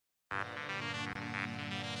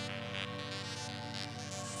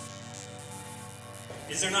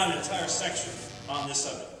Is there not an entire section on this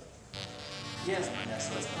subject? Yes, but that's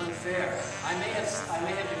what's unfair. I may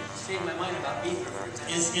have changed my mind about ether, for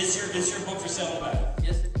example. Is your book for sale back?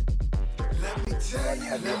 Yes, it is.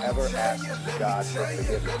 Have you ever asked God for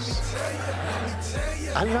forgiveness?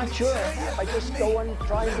 I'm not sure. I just go and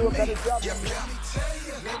try and do a better job.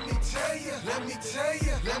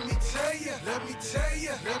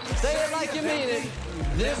 Say it like you mean it.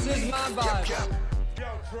 This is my Bible.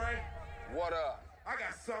 Yo, Trey. What up? I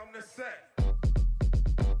got something to say.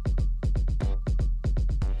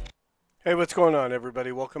 Hey, what's going on,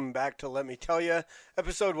 everybody? Welcome back to Let Me Tell You,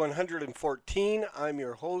 episode 114. I am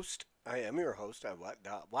your host.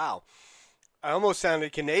 Wow. I almost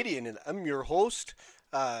sounded Canadian, and I'm your host.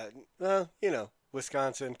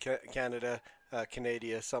 Wisconsin, Canada,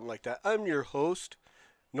 Canada, something like that. I'm your host,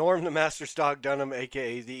 Norm the Master Stock Dunham,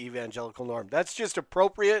 a.k.a. the Evangelical Norm. That's just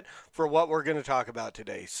appropriate for what we're going to talk about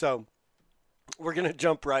today. So we're going to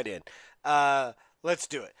jump right in. Let's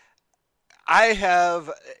do it.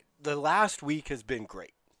 The last week has been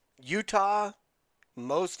great. Utah,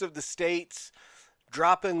 most of the states,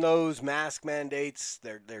 dropping those mask mandates.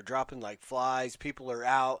 They're dropping like flies. People are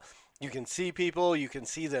out. You can see people. You can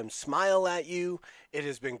see them smile at you. It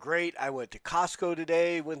has been great. I went to Costco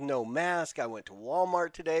today with no mask. I went to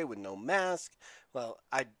Walmart today with no mask. Well,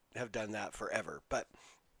 I have done that forever. But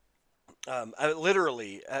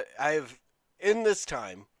in this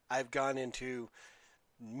time, I've gone into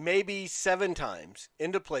maybe 7 times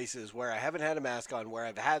into places where I haven't had a mask on, where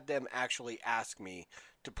I've had them actually ask me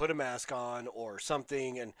to put a mask on or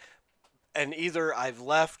something, and either I've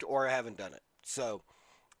left or I haven't done it. So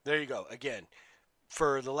there you go. Again,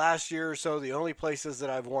 for the last year or so, the only places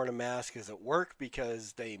that I've worn a mask is at work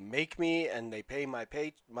because they make me and they pay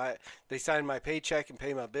they sign my paycheck and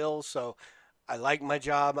pay my bills. So I like my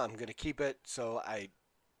job. I'm going to keep it. So I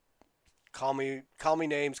call me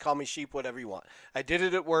names, call me sheep, whatever you want. I did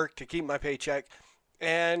it at work to keep my paycheck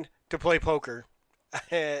and to play poker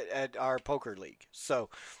at our poker league. So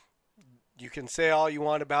you can say all you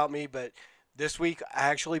want about me, but this week I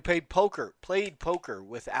actually played poker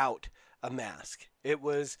without a mask. It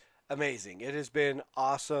was amazing. It has been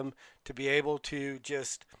awesome to be able to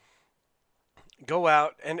just go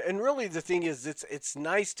out and really the thing is it's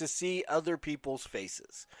nice to see other people's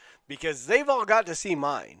faces because they've all got to see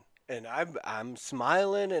mine. And I'm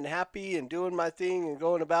smiling and happy and doing my thing and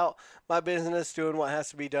going about my business, doing what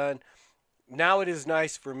has to be done. Now it is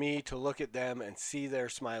nice for me to look at them and see their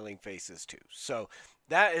smiling faces too. So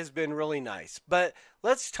that has been really nice. But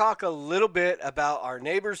let's talk a little bit about our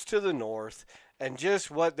neighbors to the north and just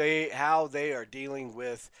how they are dealing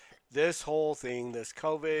with this whole thing, this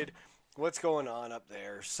COVID, what's going on up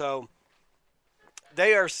there. So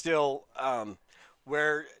they are still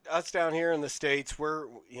where us down here in the States, we're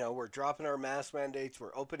dropping our mask mandates.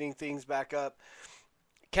 We're opening things back up.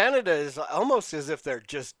 Canada is almost as if they're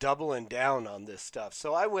just doubling down on this stuff.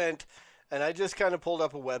 So I went and I just kind of pulled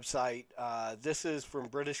up a website. This is from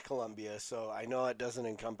British Columbia, so I know it doesn't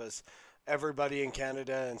encompass everybody in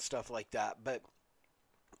Canada and stuff like that. But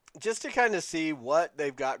just to kind of see what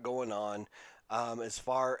they've got going on as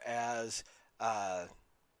far as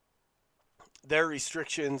their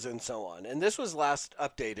restrictions and so on. And this was last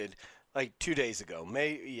updated like 2 days ago,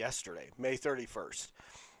 May 31st.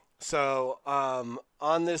 So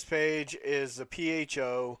on this page is the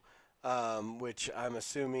PHO, which I'm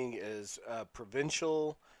assuming is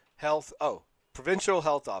provincial health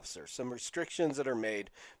officer. Some restrictions that are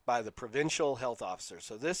made by the provincial health officer.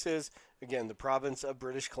 So this is, again, the province of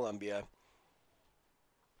British Columbia.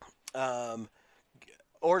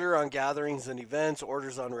 Order on gatherings and events,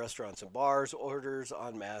 orders on restaurants and bars, orders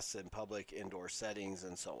on masks in public indoor settings,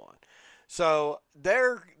 and so on. So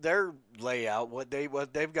their layout, what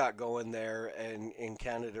they've got going there in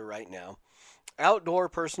Canada right now, outdoor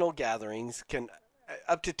personal gatherings can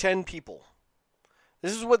up to 10 people.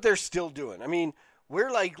 This is what they're still doing. I mean,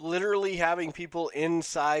 we're like literally having people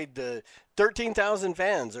inside. The 13,000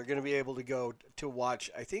 fans are going to be able to go to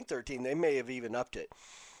watch. I think 13. They may have even upped it.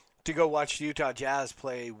 To go watch the Utah Jazz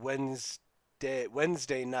play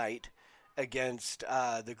Wednesday night against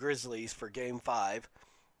the Grizzlies for Game 5,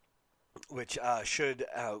 which should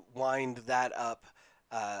wind that up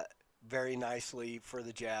very nicely for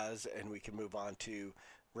the Jazz, and we can move on to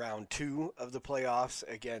round 2 of the playoffs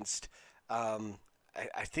against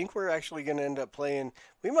I think we're actually going to end up playing.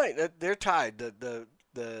 They're tied. The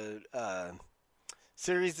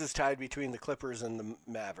series is tied between the Clippers and the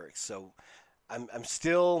Mavericks, so I'm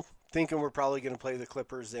still thinking we're probably going to play the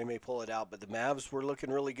Clippers. They may pull it out, but the Mavs were looking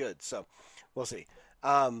really good, so we'll see.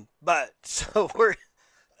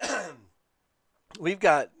 We've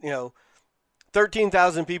got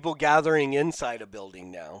 13,000 people gathering inside a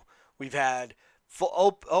building now. We've had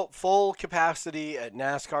full capacity at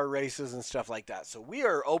NASCAR races and stuff like that. So we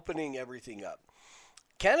are opening everything up.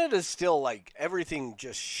 Canada's still like everything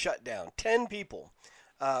just shut down. 10 people.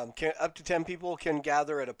 Up to 10 people can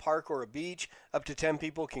gather at a park or a beach. Up to 10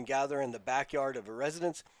 people can gather in the backyard of a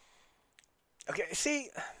residence. Okay, see,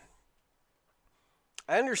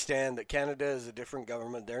 I understand that Canada is a different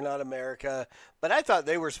government. They're not America. But I thought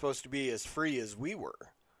they were supposed to be as free as we were,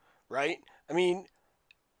 right? I mean,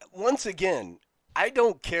 once again, I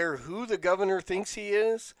don't care who the governor thinks he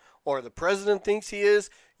is or the president thinks he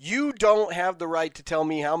is. You don't have the right to tell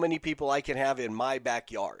me how many people I can have in my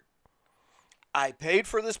backyard. I paid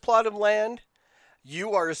for this plot of land.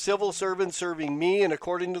 You are a civil servant serving me, and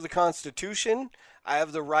according to the Constitution, I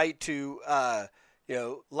have the right to,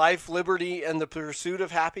 life, liberty, and the pursuit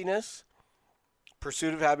of happiness.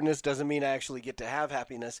 Pursuit of happiness doesn't mean I actually get to have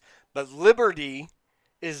happiness, but liberty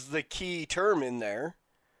is the key term in there.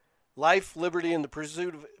 Life, liberty, and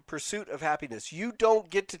the pursuit of happiness. You don't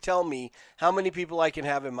get to tell me how many people I can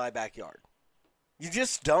have in my backyard. You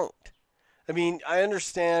just don't. I mean, I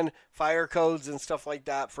understand fire codes and stuff like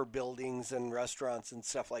that for buildings and restaurants and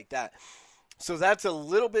stuff like that. So that's a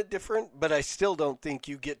little bit different, but I still don't think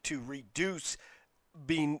you get to reduce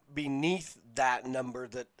beneath that number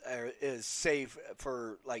that is safe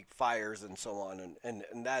for like fires and so on.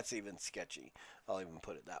 And that's even sketchy. I'll even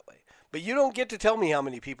put it that way. But you don't get to tell me how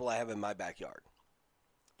many people I have in my backyard.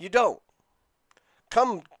 You don't.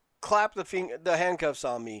 Come clap the handcuffs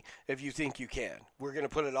on me if you think you can. We're going to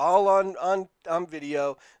put it all on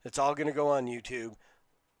video. It's all going to go on YouTube.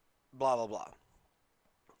 Blah, blah, blah.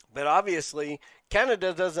 But obviously,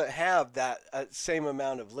 Canada doesn't have that same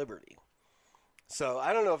amount of liberty. So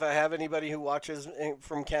I don't know if I have anybody who watches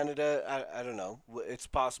from Canada. I don't know. It's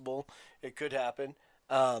possible. It could happen.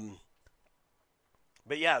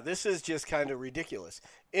 But yeah, this is just kind of ridiculous.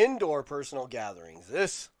 Indoor personal gatherings.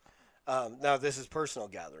 Now this is personal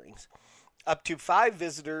gatherings. Up to 5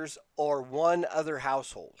 visitors or 1 other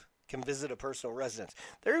household can visit a personal residence.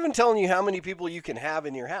 They're even telling you how many people you can have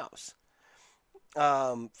in your house.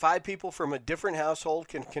 5 people from a different household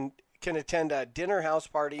can attend a dinner house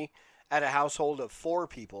party at a household of 4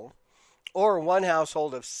 people, or 1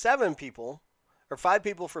 household of 7 people, or 5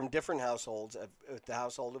 people from different households at the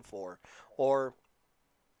household of 4, or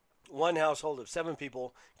 1 household of 7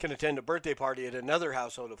 people can attend a birthday party at another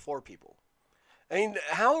household of 4 people. I mean,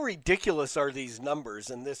 how ridiculous are these numbers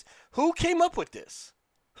and this? Who came up with this?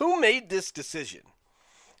 Who made this decision?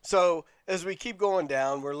 So as we keep going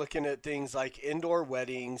down, we're looking at things like indoor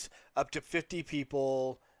weddings, up to 50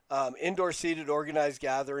 people, indoor seated organized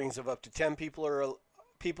gatherings of up to 10 people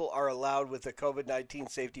are allowed with a COVID-19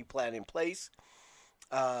 safety plan in place.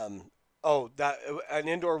 An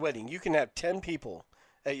indoor wedding. You can have 10 people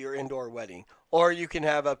at your indoor wedding, or you can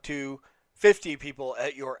have up to 50 people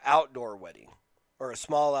at your outdoor wedding, or a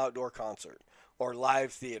small outdoor concert, or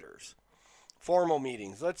live theaters. Formal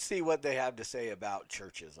meetings. Let's see what they have to say about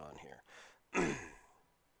churches on here.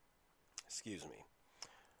 Excuse me.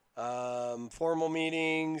 Formal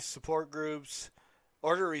meetings, support groups.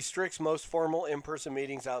 Order restricts most formal in-person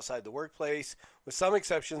meetings outside the workplace, with some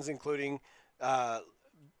exceptions including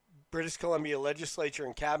British Columbia Legislature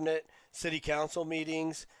and Cabinet, City Council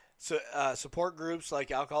meetings, support groups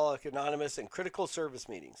like Alcoholics Anonymous, and critical service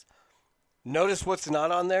meetings. Notice what's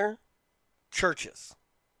not on there? Churches.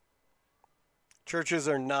 Churches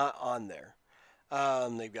are not on there.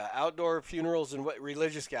 They've got outdoor funerals and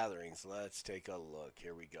religious gatherings. Let's take a look.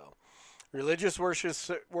 Here we go. Religious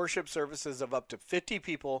worship services of up to 50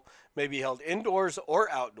 people may be held indoors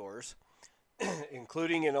or outdoors,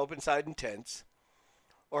 including in open-side and tents.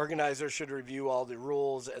 Organizers should review all the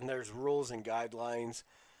rules, and there's rules and guidelines.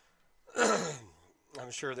 I'm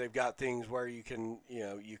sure they've got things where you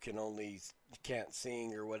can't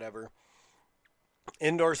sing or whatever.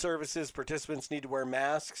 Indoor services, participants need to wear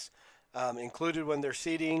masks. Included when they're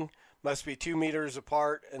seating, must be 2 meters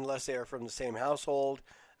apart unless they are from the same household.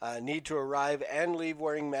 Need to arrive and leave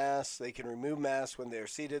wearing masks. They can remove masks when they are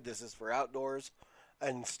seated. This is for outdoors,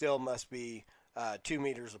 and still must be 2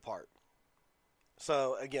 meters apart.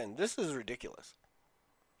 So again, this is ridiculous.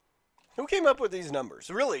 Who came up with these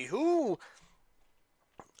numbers? Really, who?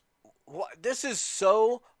 This is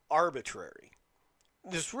so arbitrary.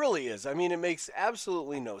 This really is. I mean, it makes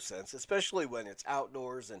absolutely no sense, especially when it's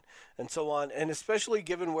outdoors and so on, and especially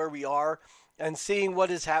given where we are and seeing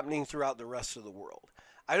what is happening throughout the rest of the world.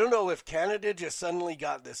 I don't know if Canada just suddenly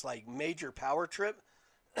got this like major power trip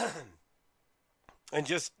and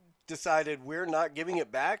just decided we're not giving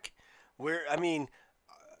it back.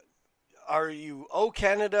 are you "O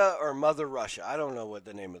Canada" or "Mother Russia"? I don't know what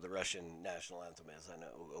the name of the Russian national anthem is. I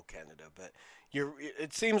know "O Canada," but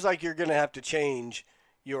it seems like you're going to have to change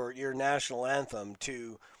your national anthem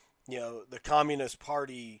to, the Communist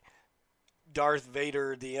Party, Darth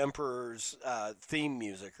Vader, the Emperor's theme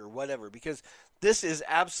music or whatever, because this is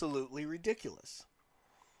absolutely ridiculous.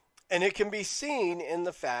 And it can be seen in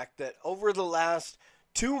the fact that over the last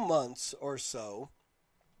 2 months or so,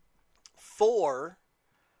 4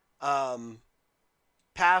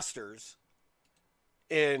 pastors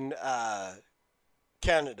in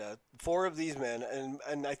Canada, 4 of these men,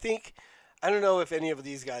 and I think, I don't know if any of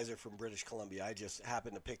these guys are from British Columbia. I just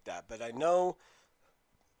happened to pick that, but I know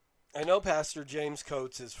Pastor James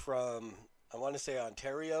Coates is from, I want to say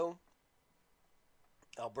Ontario,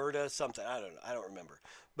 Alberta, something. I don't remember.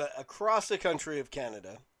 But across the country of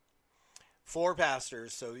Canada, 4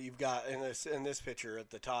 pastors. So you've got in this picture at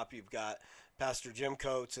the top, you've got Pastor Jim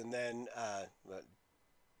Coates, and then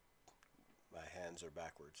my hands are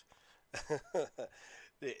backwards.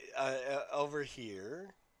 Over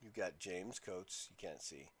here, you've got James Coates. You can't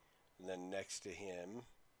see, and then next to him.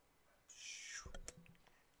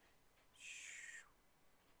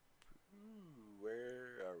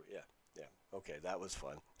 Where are we? Yeah. Okay, that was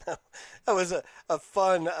fun. That was a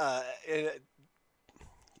fun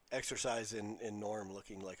exercise in Norm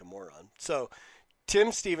looking like a moron. So,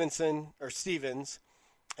 Tim Stevens, and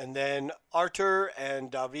then Artur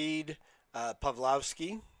and David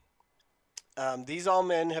Pawlowski. These all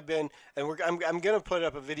men have been, and I'm going to put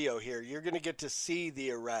up a video here. You're going to get to see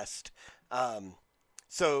the arrest.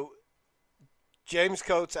 So, James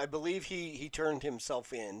Coates, I believe he turned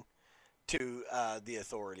himself in to the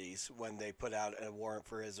authorities when they put out a warrant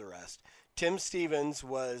for his arrest. Tim Stevens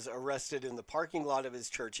was arrested in the parking lot of his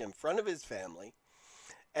church in front of his family.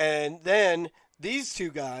 And then these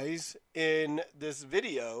 2 guys in this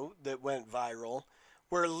video that went viral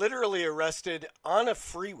were literally arrested on a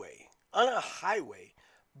freeway, on a highway,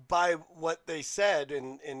 by what they said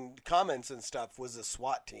in comments and stuff was a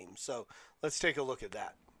SWAT team. So let's take a look at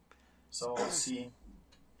that. So we'll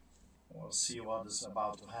see what is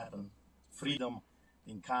about to happen. Freedom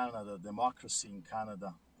in Canada, democracy in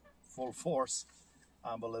Canada, full force,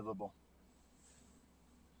 unbelievable.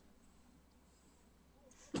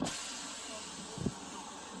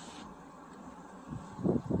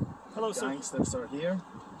 Hello, sir. Gangsters are here.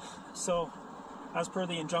 So, as per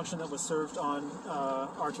the injunction that was served on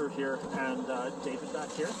Arthur here and David back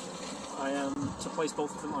here, I am to place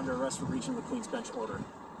both of them under arrest for breaching the Queen's Bench order.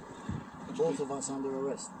 Both of us under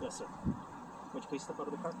arrest? Yes, sir. Would you please step out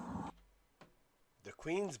of the car? The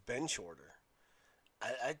Queen's Bench order.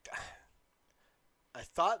 I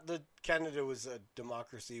thought that Canada was a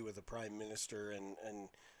democracy with a prime minister, and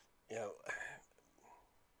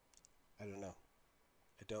I don't know.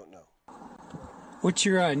 I don't know. What's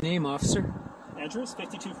your name, officer? Andrews,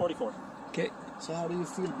 5244. Okay. So how do you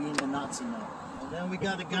feel being a Nazi now? And then we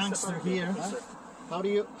got a gangster here. Huh? How do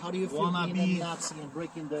you feel being a Nazi and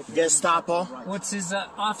breaking the Gestapo? What's his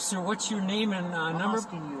officer? What's your name and number?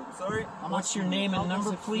 You. Sorry? What's your name and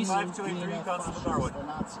number, please? 5283 Constable Darwood. A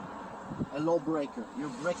Nazi, a lawbreaker.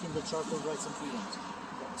 You're breaking the Charter of Rights and Freedoms.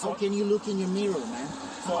 How can you look in your mirror, man?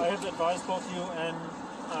 So I have advised both you and...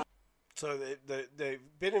 So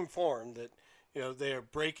they've been informed that they are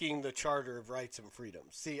breaking the Charter of Rights and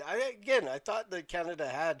Freedoms. See, I thought that Canada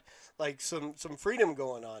had like some freedom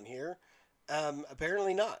going on here.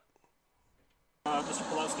 Apparently not. Mr.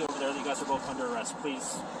 Pawlowski over there, you guys are both under arrest.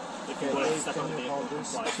 Please, if you would, step on the vehicle and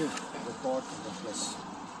comply. Report this.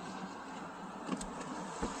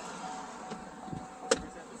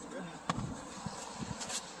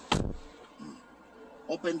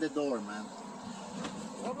 Open the door, man.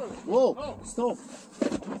 Whoa, stop.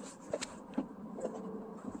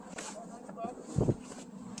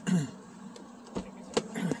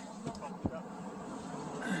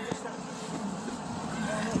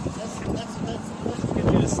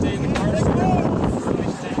 Stay in the car.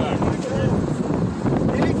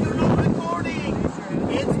 If you're not recording,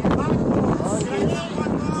 it's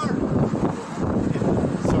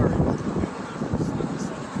Sorry.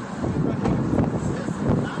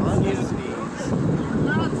 On his knees,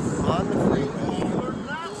 on the freeway,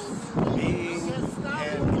 being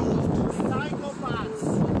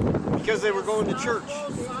handcuffed. Because they were going to church.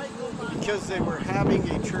 Because they were having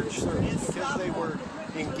a church service. Because they were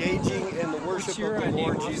engaging in the worship of the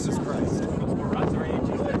Lord Jesus Christ. Do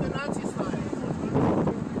it the Nazi style.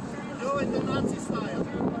 Do it the Nazi style.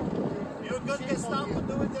 You're good Gestapo,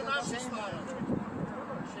 do it the Nazi style.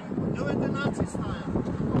 Do it the Nazi style.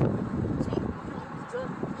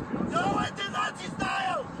 Do it the Nazi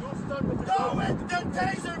style! Do it! The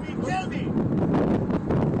taser me, kill me!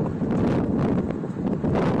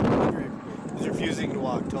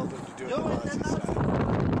 doing the Nazi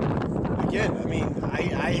style. Again, I mean,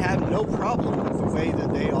 I have no problem with the way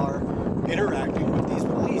that they are interacting with these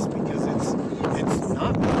police because it's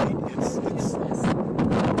not right.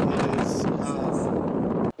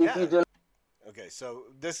 Yeah. Okay, so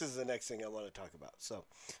this is the next thing I want to talk about. So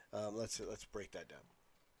let's break that down.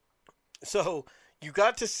 So you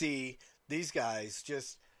got to see these guys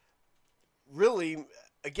just really.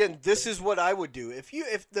 Again, this is what I would do if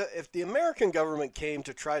the American government came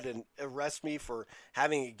to try to arrest me for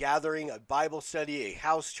having a gathering, a Bible study, a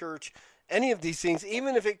house church, any of these things,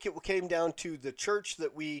 even if it came down to the church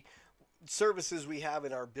that services we have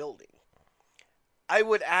in our building, I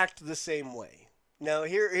would act the same way. Now,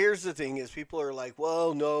 here's the thing: is people are like,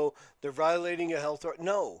 well, no, they're violating a health.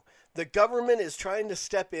 No, the government is trying to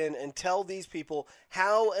step in and tell these people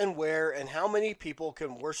how and where and how many people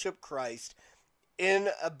can worship Christ in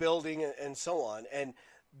a building and so on, and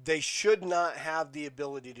they should not have the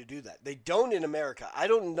ability to do that. They don't in America. I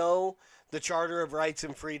don't know the Charter of Rights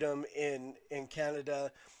and Freedom in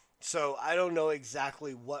Canada, so I don't know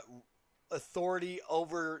exactly what authority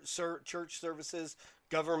over church services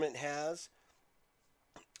government has.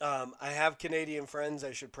 I have Canadian friends.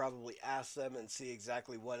 I should probably ask them and see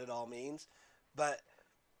exactly what it all means, but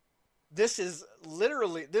this is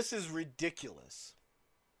ridiculous.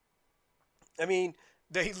 I mean,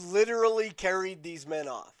 they literally carried these men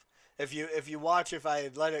off. If you watch, if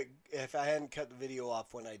I hadn't cut the video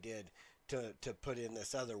off when I did to put in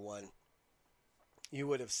this other one, you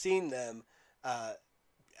would have seen them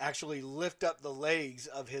actually lift up the legs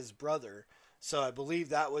of his brother. So I believe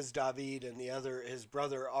that was David, and his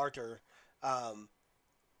brother Arthur,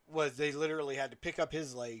 they literally had to pick up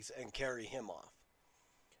his legs and carry him off.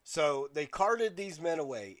 So they carted these men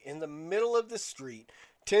away in the middle of the street.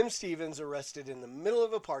 Tim Stevens arrested in the middle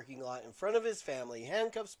of a parking lot in front of his family,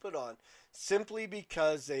 handcuffs put on, simply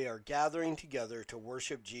because they are gathering together to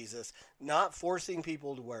worship Jesus, not forcing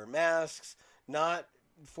people to wear masks, not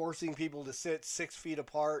forcing people to sit 6 feet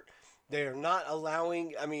apart. They are not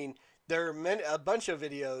allowing, there are a bunch of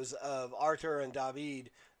videos of Arthur and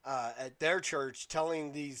David at their church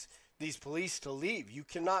telling these police to leave. You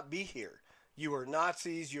cannot be here. You are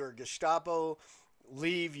Nazis. You are Gestapo.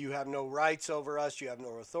 Leave. You have no rights over us. You have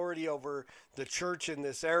no authority over the church in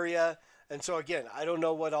this area. And so again, I don't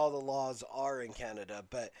know what all the laws are in Canada,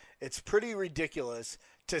 but it's pretty ridiculous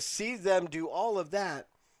to see them do all of that.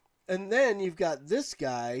 And then you've got this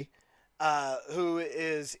guy who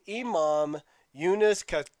is Imam Yunus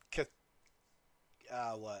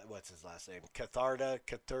what's his last name? Catharda.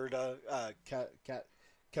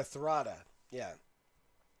 Yeah.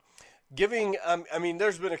 Giving,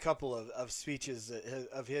 there's been a couple of speeches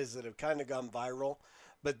of his that have kind of gone viral,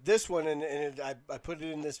 but this one, and I put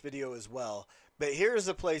it in this video as well, but here's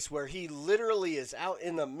a place where he literally is out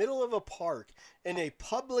in the middle of a park in a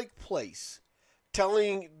public place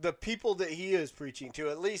telling the people that he is preaching to,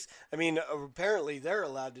 at least, apparently they're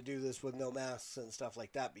allowed to do this with no masks and stuff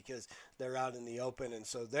like that because they're out in the open, and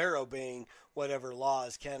so they're obeying whatever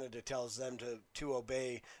laws Canada tells them to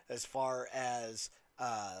obey as far as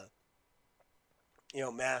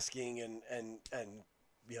masking and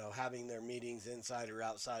having their meetings inside or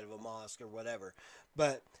outside of a mosque or whatever.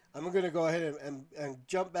 But I'm going to go ahead and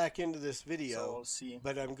jump back into this video,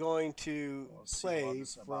 but I'm going to play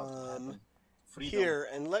from here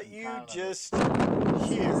and let you just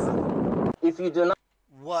hear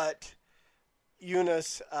what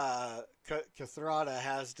Yunus Catharda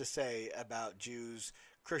has to say about Jews,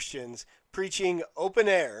 Christians, preaching open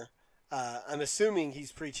air. I'm assuming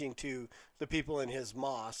he's preaching to the people in his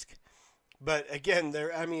mosque. But again,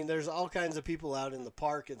 there's all kinds of people out in the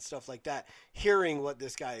park and stuff like that hearing what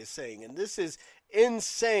this guy is saying. And this is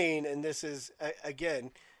insane. And this is,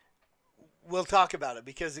 again, we'll talk about it.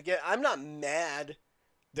 Because, again, I'm not mad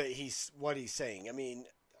that what he's saying.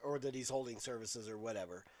 Or that he's holding services or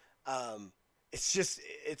whatever.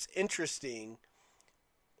 It's interesting.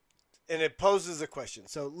 And it poses a question.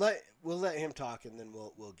 So we'll let him talk and then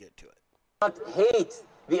we'll get to it. Not hate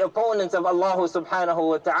the opponents of Allah subhanahu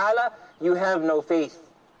wa ta'ala, you have no faith.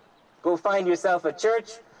 Go find yourself a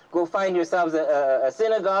church, go find yourselves a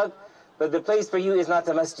synagogue, but the place for you is not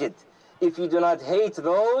a masjid. If you do not hate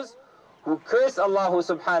those who curse Allah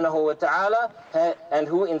subhanahu wa ta'ala and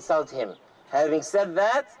who insult him. Having said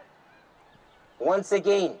that, once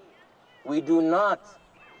again, we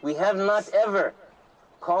have not ever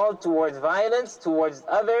called towards violence, towards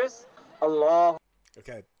others. Allah.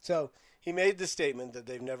 Okay, so he made the statement that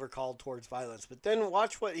they've never called towards violence, but then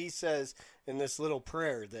watch what he says in this little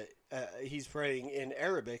prayer that he's praying in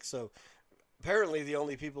Arabic. So apparently the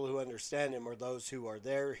only people who understand him are those who are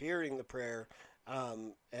there hearing the prayer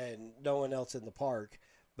and no one else in the park.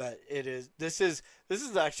 But this is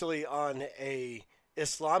actually on a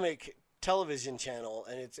Islamic television channel,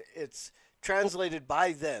 and it's translated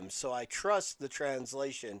by them, so I trust the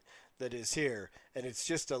translation that is here, and it's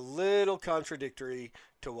just a little contradictory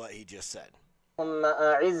to what he just said.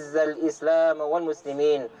 أعز الإسلام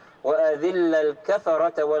والمسلمين وأذل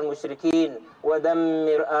الكفرة والمشركين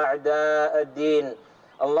ودمر أعداء الدين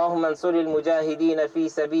اللهم انصر المجاهدين في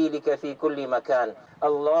سبيلك في كل مكان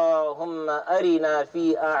اللهم أرنا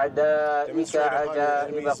في أعدائك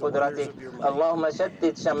عجائب قدرتك اللهم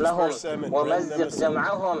شتت شملهم ومزق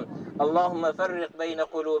جمعهم اللهم فرق بين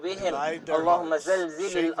قلوبهم اللهم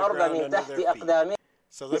زلزل الأرض من تحت أقدامهم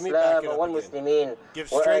الإسلام والمسلمين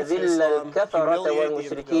وأذل الكفرة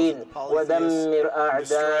والمشركين ودمر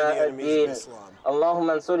أعداء الدين اللهم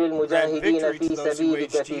انصر المجاهدين في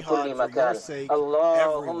سبيلك في كل مكان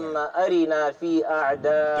اللهم أرنا في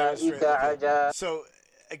أعدائك عجائب. So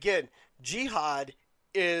again, jihad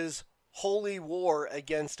is holy war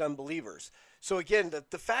against unbelievers. So again,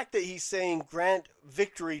 the fact that he's saying grant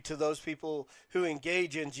victory to those people who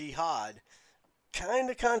engage in jihad, kind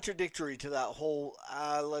of contradictory to that whole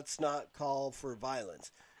let's not call for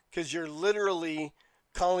violence, because you're literally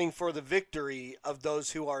calling for the victory of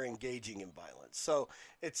those who are engaging in violence. So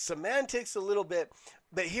it's semantics a little bit,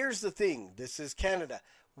 but here's the thing. This is Canada.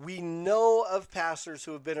 We know of pastors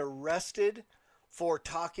who have been arrested for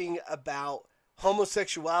talking about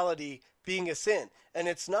homosexuality being a sin. And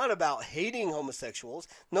it's not about hating homosexuals.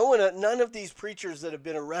 None of these preachers that have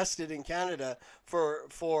been arrested in Canada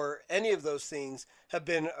for any of those things have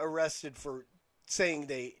been arrested for saying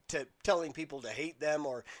telling people to hate them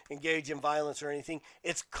or engage in violence or anything.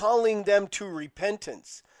 It's calling them to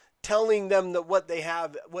repentance, telling them that what they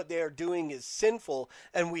are doing is sinful.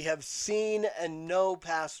 And we have seen and know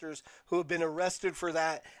pastors who have been arrested for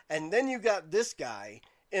that. And then you got this guy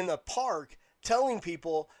in the park telling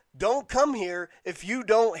people, don't come here if you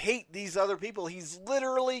don't hate these other people. He's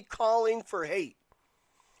literally calling for hate.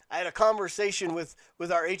 I had a conversation with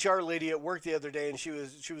our HR lady at work the other day, and she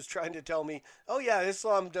was trying to tell me, oh yeah,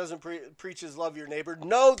 Islam doesn't preaches love your neighbor.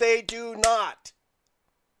 No, they do not.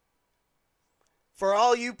 For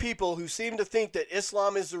all you people who seem to think that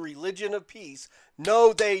Islam is the religion of peace,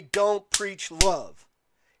 no, they don't preach love.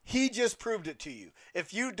 He just proved it to you.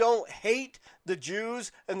 If you don't hate the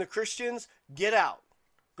Jews and the Christians, get out.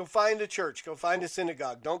 Go find a church. Go find a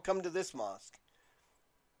synagogue. Don't come to this mosque.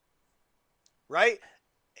 Right?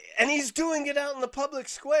 And he's doing it out in the public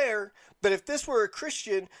square. But if this were a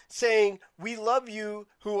Christian saying, we love you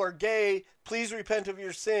who are gay, please repent of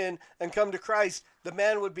your sin and come to Christ, the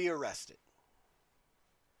man would be arrested.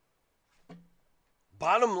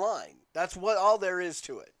 Bottom line, that's what all there is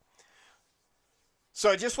to it. So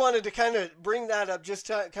I just wanted to kind of bring that up just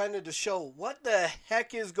to kind of to show what the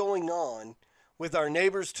heck is going on with our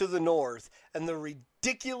neighbors to the north and the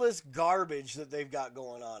ridiculous garbage that they've got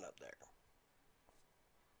going on up there.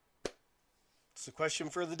 It's the question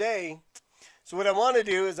for the day. So what I want to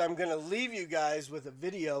do is I'm going to leave you guys with a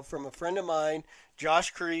video from a friend of mine, Josh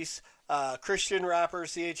Crease, Christian rapper,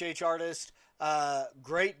 CHH artist,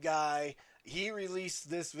 great guy. He released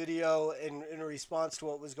this video in response to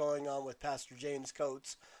what was going on with Pastor James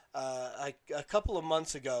Coates a couple of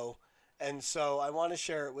months ago. And so I want to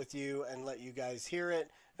share it with you and let you guys hear it.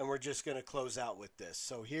 And we're just going to close out with this.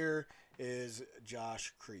 So here is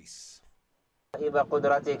Josh Crease.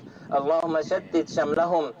 قدرتك اللهم شتت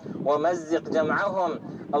شملهم ومزق جمعهم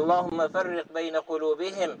اللهم فرق بين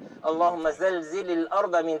قلوبهم اللهم زلزل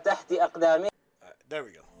الأرض من تحت أقدامهم. There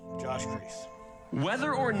we go. Josh Crease.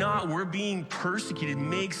 Whether or not we're being persecuted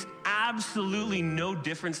makes absolutely no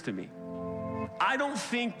difference to me. I don't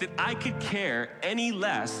think that I could care any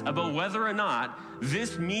less about whether or not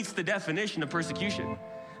this meets the definition of persecution.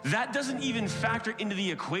 That doesn't even factor into the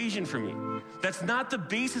equation for me. That's not the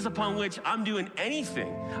basis upon which I'm doing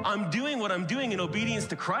anything. I'm doing what I'm doing in obedience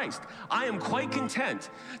to Christ. I am quite content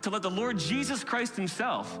to let the Lord Jesus Christ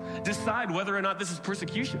himself decide whether or not this is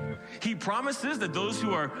persecution. He promises that those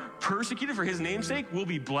who are persecuted for his name's sake will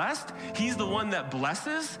be blessed. He's the one that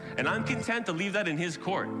blesses, and I'm content to leave that in his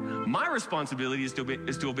court. My responsibility is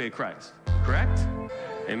to obey Christ. Correct?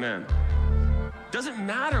 Amen. Doesn't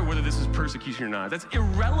matter whether this is persecution or not. That's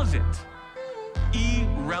irrelevant.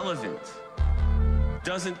 Irrelevant.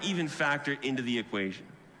 Doesn't even factor into the equation.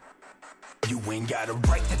 You ain't got a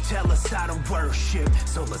right to tell us how to worship,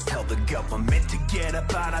 so let's tell the government to get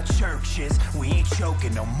up out our churches. We ain't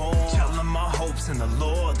choking no more. Tell them our hopes in the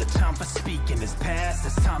Lord. The time for speaking is past.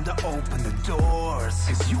 It's time to open the doors.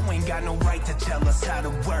 'Cause you ain't got got no right to tell us how to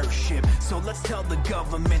worship. So let's tell the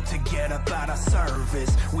government to get up out of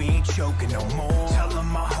service. We ain't choking no more. Tell them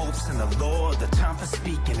my hopes in the Lord. The time for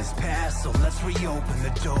speaking is past, so let's reopen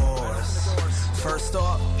the doors. First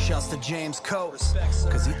off, shouts to James Coates,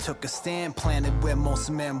 cause he took a stand planted where most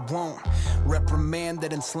men won't.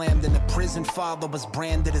 Reprimanded and slammed in the prison. Father was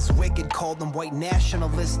branded as wicked, called them white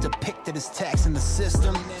nationalists, depicted as taxing the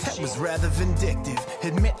system. That was rather vindictive.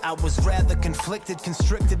 Admit I was rather conflicted,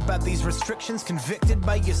 constricted by these restrictions, convicted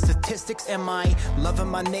by your statistics. Am I loving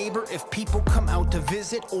my neighbor if people come out to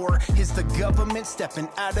visit, or is the government stepping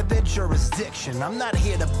out of their jurisdiction? I'm not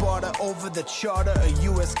here to barter over the charter or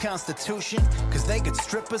U.S. Constitution, cause they could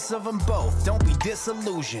strip us of them both. Don't be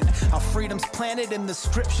disillusioned. Our freedom's planted in the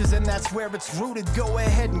scriptures, and that's where it's rooted. Go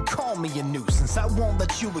ahead and call me a nuisance. I won't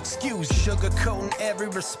let you excuse sugarcoating every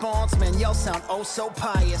response. Man, y'all sound oh so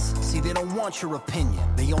pious. See, they don't want your opinion,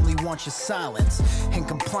 they only want your silence. In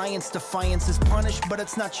compliance, defiance is punished, but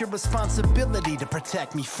it's not your responsibility to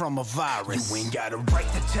protect me from a virus. You ain't got a right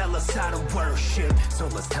to tell us how to worship, so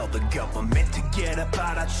let's tell the government to get up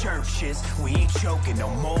out our churches. We ain't choking no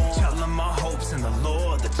more. Tell them our hopes in the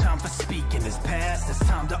Lord. The time for speaking is past. It's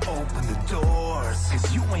time to open the doors.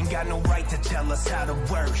 Cause you ain't got no right to tell us how to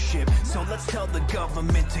worship, so let's tell the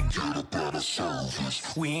government to get up out of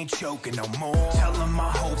service. We ain't choking no more. Tell them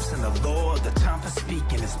our hopes in the Lord. The time for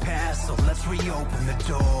speaking is past, so let's reopen the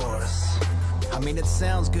doors. I mean, it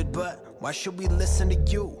sounds good, but why should we listen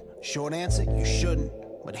to you? Short answer, you shouldn't.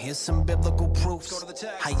 But here's some biblical proofs.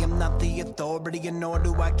 I am not the authority, and nor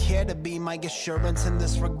do I care to be. My assurance in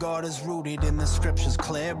this regard is rooted in the scripture's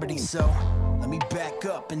clarity. So let me back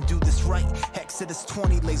up and do this right. Exodus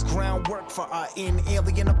 20 lays groundwork for our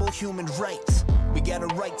inalienable human rights. We got a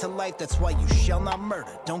right to life, that's why you shall not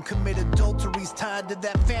murder. Don't commit adulteries tied to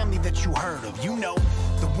that family that you heard of. You know,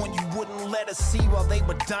 the one you wouldn't let us see while they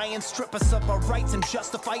were dying. Strip us of our rights and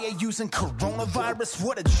justify it using coronavirus.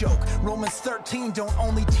 What a joke. Romans 13 don't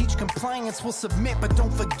only teach compliance. We'll submit, but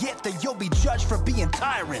don't forget that you'll be judged for being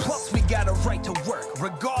tyrants. Plus, we got a right to work,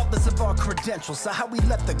 regardless of our credentials. So how we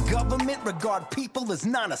let the government regard people is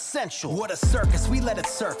non-essential. What a circus, we let it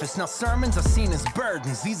surface. Now sermons are seen as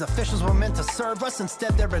burdens. These officials were meant to serve us,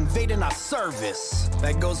 instead they're invading our service.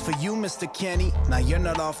 That goes for you, Mr. Kenny. Now you're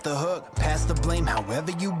not off the hook. Pass the blame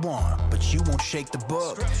however you want, but you won't shake the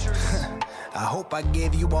book. I hope I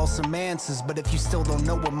gave you all some answers, but if you still don't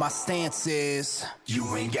know what my stance is, you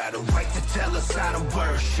ain't got a right to tell us how to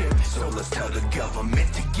worship, so let's tell the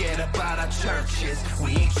government to get up out our churches.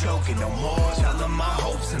 We ain't choking no more. Tell them our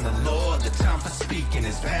hopes in the Lord. The time for speaking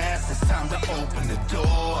is past. It's time to open the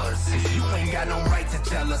doors. Cause you ain't got no right to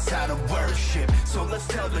tell us how to worship, so let's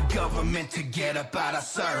tell the government to get up out our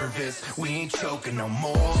service. We ain't choking no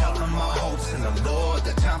more. Tell them our hopes in the Lord.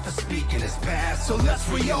 The time for speaking is past, so let's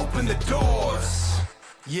reopen the doors.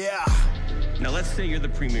 Yeah. Now let's say you're the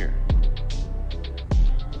premier,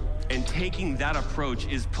 and taking that approach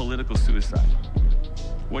is political suicide.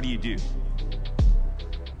 What do?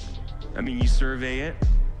 I mean, you survey it.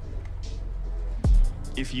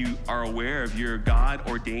 If you are aware of your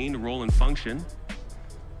God-ordained role and function,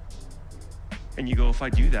 and you go, if I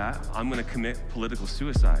do that, I'm gonna commit political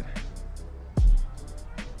suicide.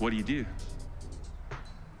 What do?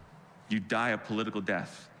 You die a political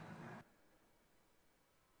death.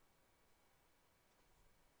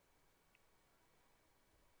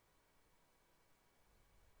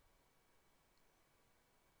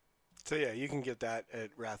 So yeah, you can get that at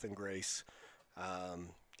Wrath and Grace. You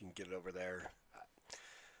can get it over there.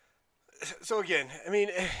 So again, I mean,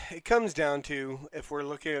 it comes down to, if we're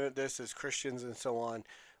looking at this as Christians and so on,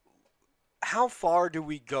 how far do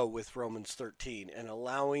we go with Romans 13 and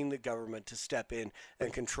allowing the government to step in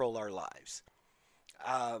and control our lives?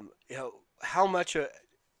 How much?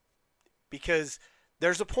 Because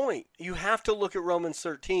there's a point. You have to look at Romans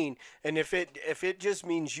 13, and if it just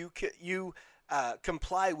means you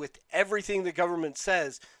comply with everything the government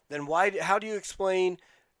says, then how do you explain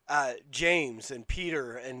James and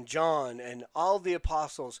Peter and John and all the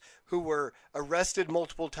apostles who were arrested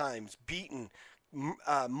multiple times, beaten,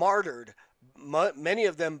 martyred, many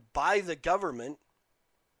of them by the government,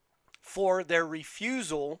 for their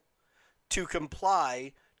refusal to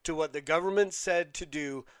comply to what the government said to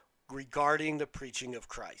do regarding the preaching of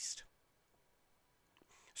Christ?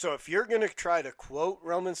 So if you're going to try to quote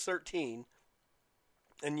Romans 13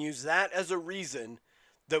 and use that as a reason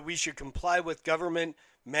that we should comply with government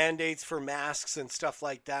mandates for masks and stuff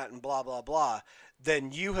like that and blah, blah, blah,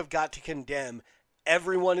 then you have got to condemn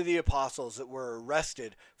every one of the apostles that were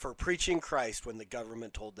arrested for preaching Christ when the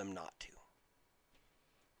government told them not to.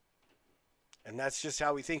 And that's just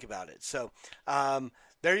how we think about it. So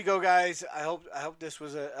there you go, guys. I hope this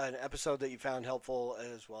was an episode that you found helpful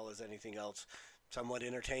as well as anything else, somewhat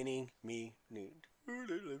entertaining.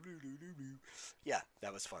 Yeah,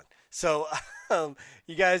 that was fun. So,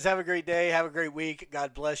 you guys have a great day. Have a great week.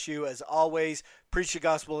 God bless you. As always, preach the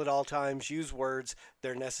gospel at all times. Use words.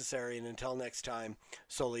 They're necessary. And until next time,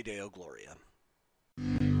 Soli Deo Gloria.